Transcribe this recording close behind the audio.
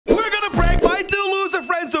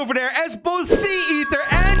over there as both Sea Eater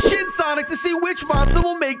and Shin Sonic to see which monster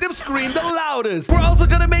will make them scream the loudest. We're also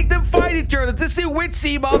gonna make them fight each other to see which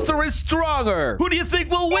sea monster is stronger. Who do you think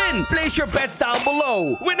will win? Place your bets down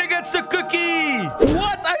below. Winner gets a cookie.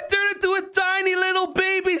 What? I turned into a tiny little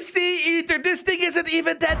baby Sea Eater. This thing isn't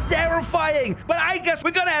even that terrifying. But I guess we're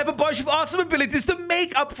gonna have a bunch of awesome abilities to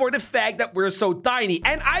make up for the fact that we're so tiny.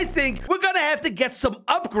 And I think we're gonna have to get some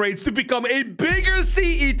upgrades to become a bigger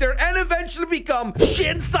Sea Eater and eventually become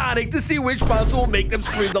Shin Sonic to see which monster will make them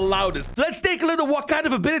scream the loudest. So let's take a look at what kind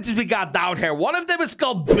of abilities we got down here. One of them is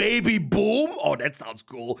called Baby Boom. Oh, that sounds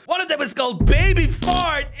cool. One of them is called Baby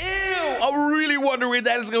Fart. Ew. I really wonder where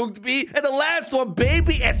that is going to be. And the last one,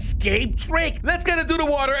 Baby Escape Trick. Let's get into the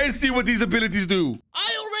water and see what these abilities do.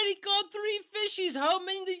 I already caught 3 fishies. How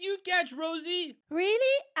many did you catch, Rosie?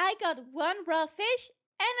 Really? I got 1 raw fish.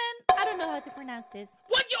 And then, I don't know how to pronounce this.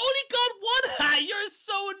 What? You only got 1? You're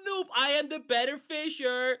so noob. I am the better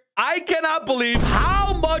fisher. I cannot believe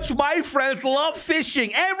how much my friends love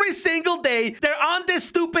fishing. Every single day, they're on this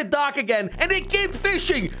stupid dock again, and they keep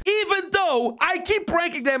fishing. Even though I keep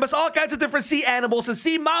ranking them as all kinds of different sea animals and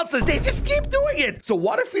sea monsters, they just keep doing it. So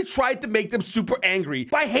what if we tried to make them super angry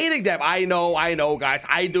by hating them? I know, guys.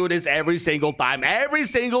 I do this every single time. Every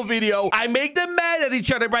single video, I make them mad at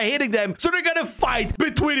each other by hitting them, so they're gonna fight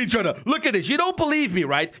between each other. Look at this. You don't believe me,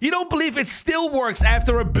 right? You don't believe it still works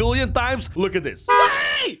after 1 billion times? Look at this.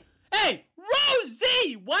 Hey! Hey!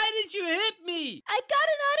 Rosie! Why did you hit me? I got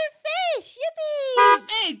another fish. Yippee!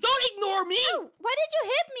 Hey, don't ignore me! Oh, why did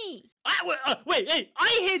you hit me? Wait, hey,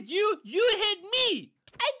 I hit you, you hit me!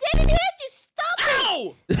 I didn't hit you. Stop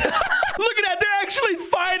Ow! it. Look at that. They're actually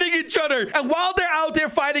fighting each other. And while they're out there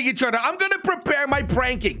fighting each other, I'm going to prepare my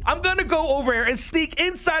pranking. I'm going to go over here and sneak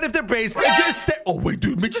inside of their base and just stay. Oh, wait,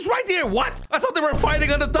 dude. Mitch is right here. What? I thought they were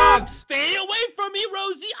fighting on the docks. Stay away from me,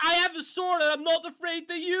 Rosie. I have a sword and I'm not afraid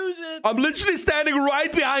to use it. I'm literally standing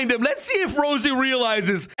right behind them. Let's see if Rosie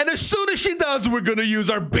realizes. And as soon as she does, we're going to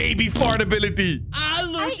use our baby fart ability. Ah,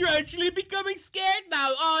 look, you're actually becoming scared now.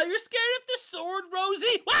 Oh, you're scared of the sword,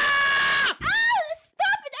 Rosie? Ah!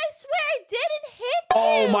 Stop it. I swear I didn't hit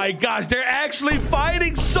you. Oh my gosh, they're actually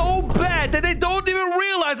fighting so bad that they don't even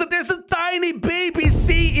realize that there's a tiny baby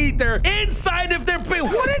Sea Eater inside of their base.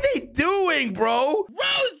 What are they doing, bro?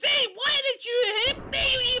 Rosie, why did you hit me?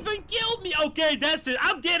 You even killed me. Okay, that's it.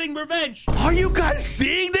 I'm getting revenge. Are you guys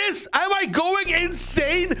seeing this? Am I going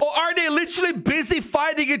insane? Or are they literally busy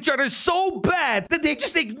fighting each other so bad that they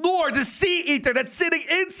just ignore the Sea Eater that's sitting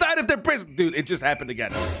inside of their prison? Dude, it just happened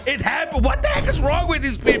again. It happened. What the heck is wrong with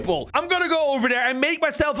these people? I'm gonna go over there and make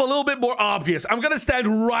myself a little bit more obvious. I'm gonna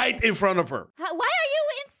stand right in front of her. Why are you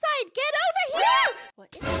inside? Get over here.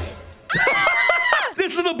 What is this?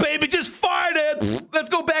 This little baby just farted. Let's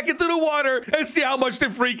go back into the water and see how much they're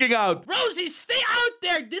freaking out. Rosie, stay out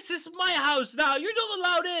there. This is my house now. You're not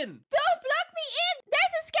allowed in. Don't block me in.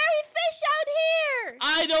 There's a scary fish out here.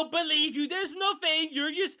 I don't believe you. There's nothing.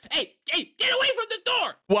 You're just... Hey, get away from the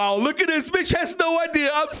door. Wow, look at this. Mitch has no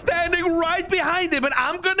idea. I'm standing right behind him, and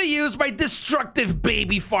I'm going to use my destructive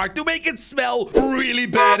baby fart to make it smell really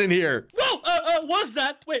bad in here. Whoa, what's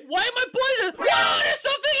that? Wait, why am I poisoned? Whoa, there's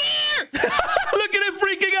something here. Look at him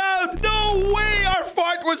freaking out. No way. Our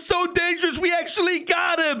fart was so dangerous. We actually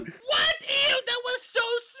got him. What? Ew, that was so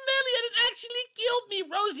smelly and it actually killed me.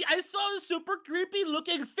 Rosie, I saw a super creepy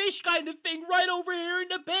looking fish kind of thing right over here in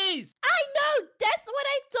the base. I know. That's what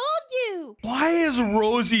I told you. Why is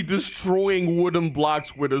Rosie destroying wooden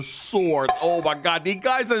blocks with a sword? Oh my god, these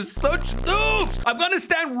guys are such noobs. I'm gonna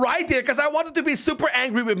stand right here because I want it to be super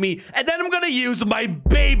angry with me. And then I'm gonna use my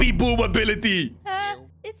baby boom ability.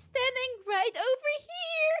 It's standing right over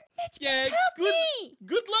here. Mitch, Yeah, help me.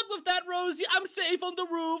 good luck with that, Rosie. I'm safe on the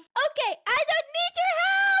roof. Okay, I don't need your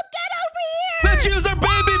help. Get over here. Let's use our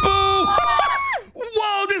baby boom.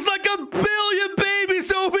 Whoa, there's like 1 billion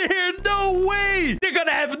babies over here. No way. They're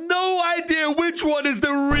gonna have no idea which one is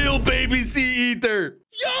the real baby Sea Eater.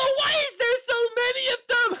 Yo, why is there so many of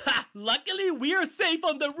them? Ha, luckily, we are safe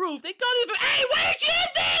on the roof. They can't even... Hey, why did you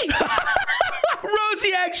hit me?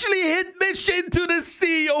 Rosie actually hit Mitch into the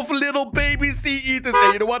sea of little baby Sea Eaters.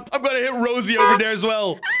 Hey, you know what? I'm gonna hit Rosie over there as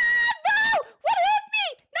well. No! What hit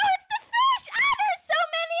me? No, it's the fish. There's so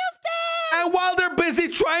many of them. And while they're busy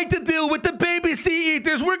trying to deal with the baby Sea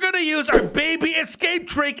Eaters, we're gonna use our baby escape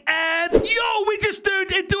trick. And yo, we just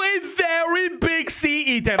turned into a very big Sea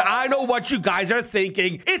Eater. EATER, I know what you guys are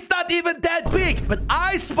thinking. It's not even that big, but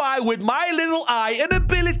I spy with my little eye an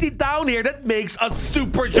ability down here that makes us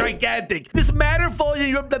super gigantic. This matter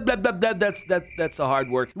volume, that's a hard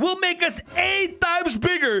word, will make us 8 times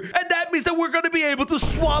bigger, and that means that we're going to be able to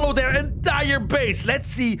swallow their entire base. Let's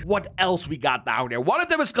see what else we got down there. One of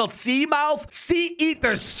them is called Sea Mouth, Sea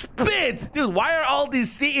Eater Spit. Dude, why are all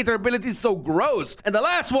these Sea Eater abilities so gross? And the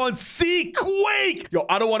last one, Sea Quake. Yo,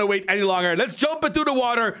 I don't want to wait any longer. Let's jump into the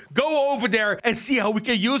water, go over there, and see how we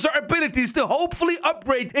can use our abilities to hopefully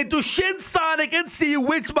upgrade into Shin Sonic and see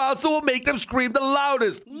which monster will make them scream the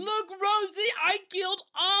loudest. Look, Rosie, I killed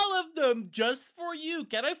all of them just for you.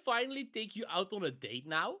 Can I finally take you out on a date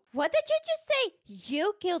now? What did you just say?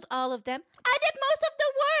 You killed all of them? I did most of the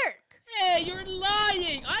work. Hey, you're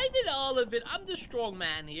lying. I did all of it. I'm the strong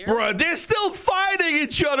man here. Bruh, they're still fighting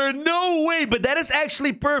each other. No way. But that is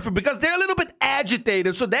actually perfect because they're a little bit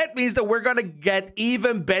agitated. So that means that we're going to get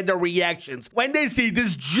even better reactions when they see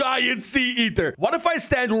this giant Sea Eater. What if I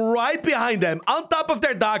stand right behind them on top of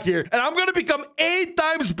their dock here and I'm going to become 8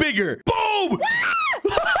 times bigger? Boom! Wow,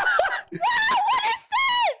 what is this?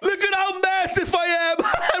 Look at how massive I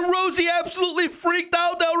am. Rosie absolutely freaked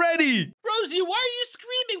out already. Rosie, why are you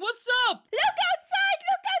screaming? What's up? Look outside!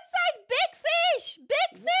 Look outside! Big fish!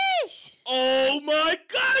 Big fish! Oh my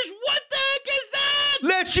gosh! What the heck is that?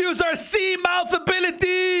 Let's use our Sea Mouth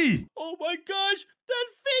ability. Oh my gosh! That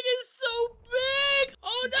thing is so big!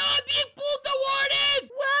 Oh no! I'm being pulled toward it!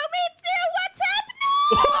 Whoa, me too! What's happening?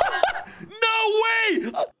 No way!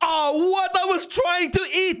 Oh, what? I was trying to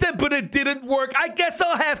eat them, but it didn't work. I guess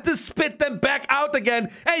I'll have to spit them back out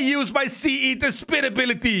again and use my Sea Eater spit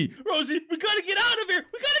ability. Rosie, we gotta get out of here!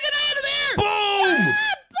 We gotta get out of here! Boom!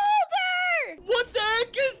 Ah, boulder! What the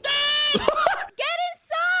heck is that? Get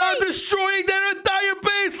inside! I'm destroying their entire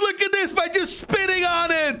base. Look at this by just spitting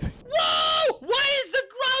on it. Whoa! Why is the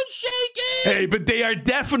ground shaking? Hey, but they are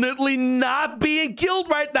definitely not being killed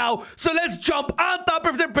right now. So let's jump on top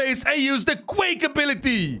of their base and use the Quake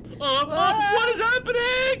ability. What is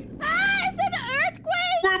happening? Ah, it's an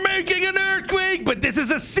earthquake! We're making an earthquake, but this is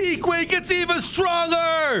a sea quake. It's even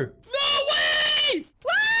stronger. No way!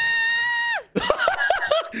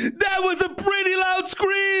 That was a pretty loud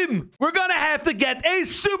scream. We're gonna have to get a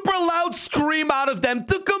super loud scream out of them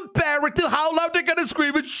to compare it to how loud they're gonna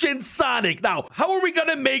scream with Shin Sonic. Now, how are we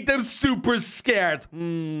gonna make them super scared?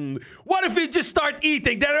 What if we just start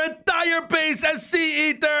eating their entire base as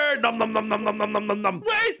Sea Eater? Nom nom nom nom nom nom nom nom nom.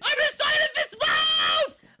 Wait! I'm inside of its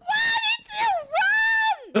mouth! Why did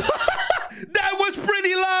you run? That was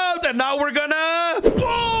pretty loud, and now we're gonna...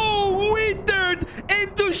 Boom! We turned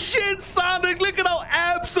into Shin Sonic. Look at how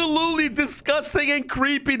absolutely disgusting and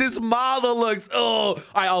creepy this model looks. Oh,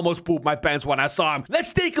 I almost pooped my pants when I saw him.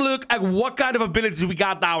 Let's take a look at what kind of abilities we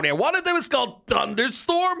got down there. One of them is called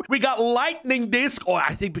Thunderstorm. We got Lightning Disc. Oh,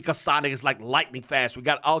 I think because Sonic is like lightning fast, we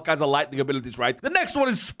got all kinds of lightning abilities, right? The next one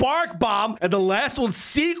is Spark Bomb, and the last one,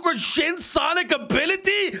 Secret Shin Sonic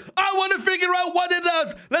ability. I want to figure out what it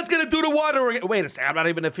does. Let's get into the water. Wait a second, I'm not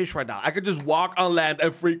even a fish right now. I could just walk on land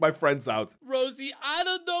and freak my friends out. Rosie, I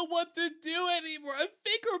don't know what to do anymore. I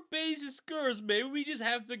think our base is cursed. Maybe we just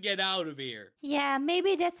have to get out of here. Yeah,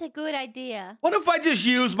 maybe that's a good idea. What if I just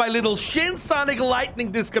use my little Shin Sonic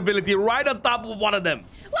Lightning Disc ability right on top of one of them?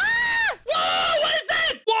 Ah! Whoa! What is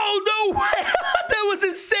that? Whoa, no way! That was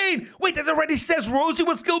insane! Wait, that already says Rosie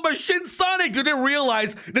was killed by Shin Sonic. Did they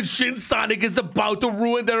realize that Shin Sonic is about to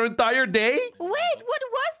ruin their entire day? Wait, what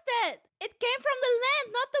was that? It came from the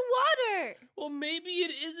land, not the water. Well, maybe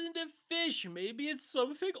it isn't a fish. Maybe it's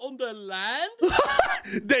something on the land?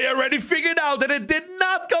 They already figured out that it did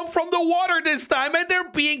not come from the water this time, and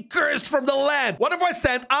they're being cursed from the land. What if I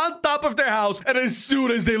stand on top of their house, and as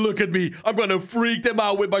soon as they look at me, I'm gonna freak them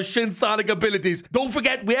out with my Shin Sonic abilities. Don't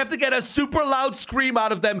forget, we have to get a super loud scream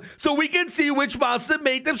out of them so we can see which monster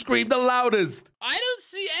made them scream the loudest. I don't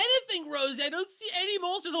see anything, Rosie. I don't see any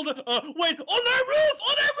monsters on the... wait, on their roof!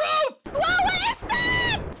 On their roof! Whoa, what is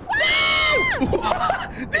that?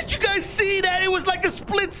 What? Did you guys see that? It was like a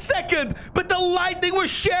split second, but the lightning was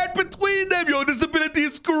shared between them. Yo, this ability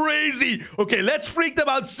is crazy. Okay, let's freak them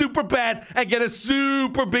out super bad and get a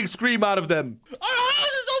super big scream out of them. Our house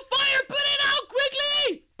is on fire! Put it out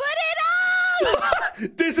quickly! Put it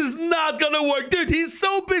out! This is not gonna work. Dude, he's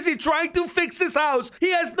so busy trying to fix his house.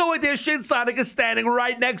 He has no idea Shin Sonic is standing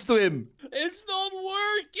right next to him. It's not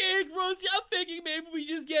working, Rosie. I'm thinking maybe we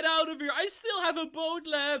just get out of here. I still have a boat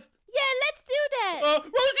left. Yeah, let's do that.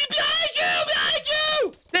 Rosie, behind you! Behind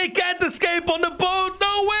you! They can't escape on the boat.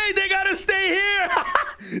 No way. They gotta stay here.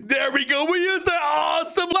 There we go. We used our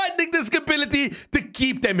awesome lightning disc ability to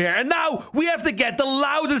keep beat them here. And now we have to get the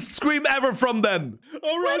loudest scream ever from them. Oh,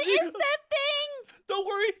 What Rosie. is that thing? Don't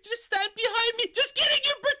worry. Just stand behind me. Just kidding.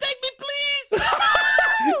 You protect me, please.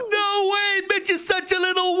 No way. Mitch is such a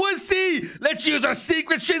little wussy. Let's use our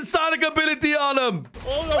secret Shin Sonic ability on him.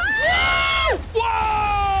 Oh, no.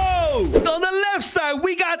 Whoa! On the left side,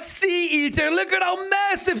 we got EATER. Look at how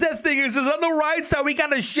massive that thing is. On the right side, we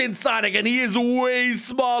got a Shin Sonic, and he is way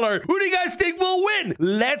smaller. Who do you guys think will win?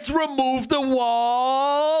 Let's remove the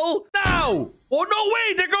wall now. Oh, no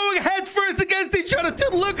way. They're going head first against each other.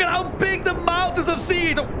 Dude, look at how big the mouth is of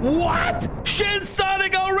EATER. What? Shin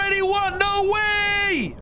Sonic already won. No way.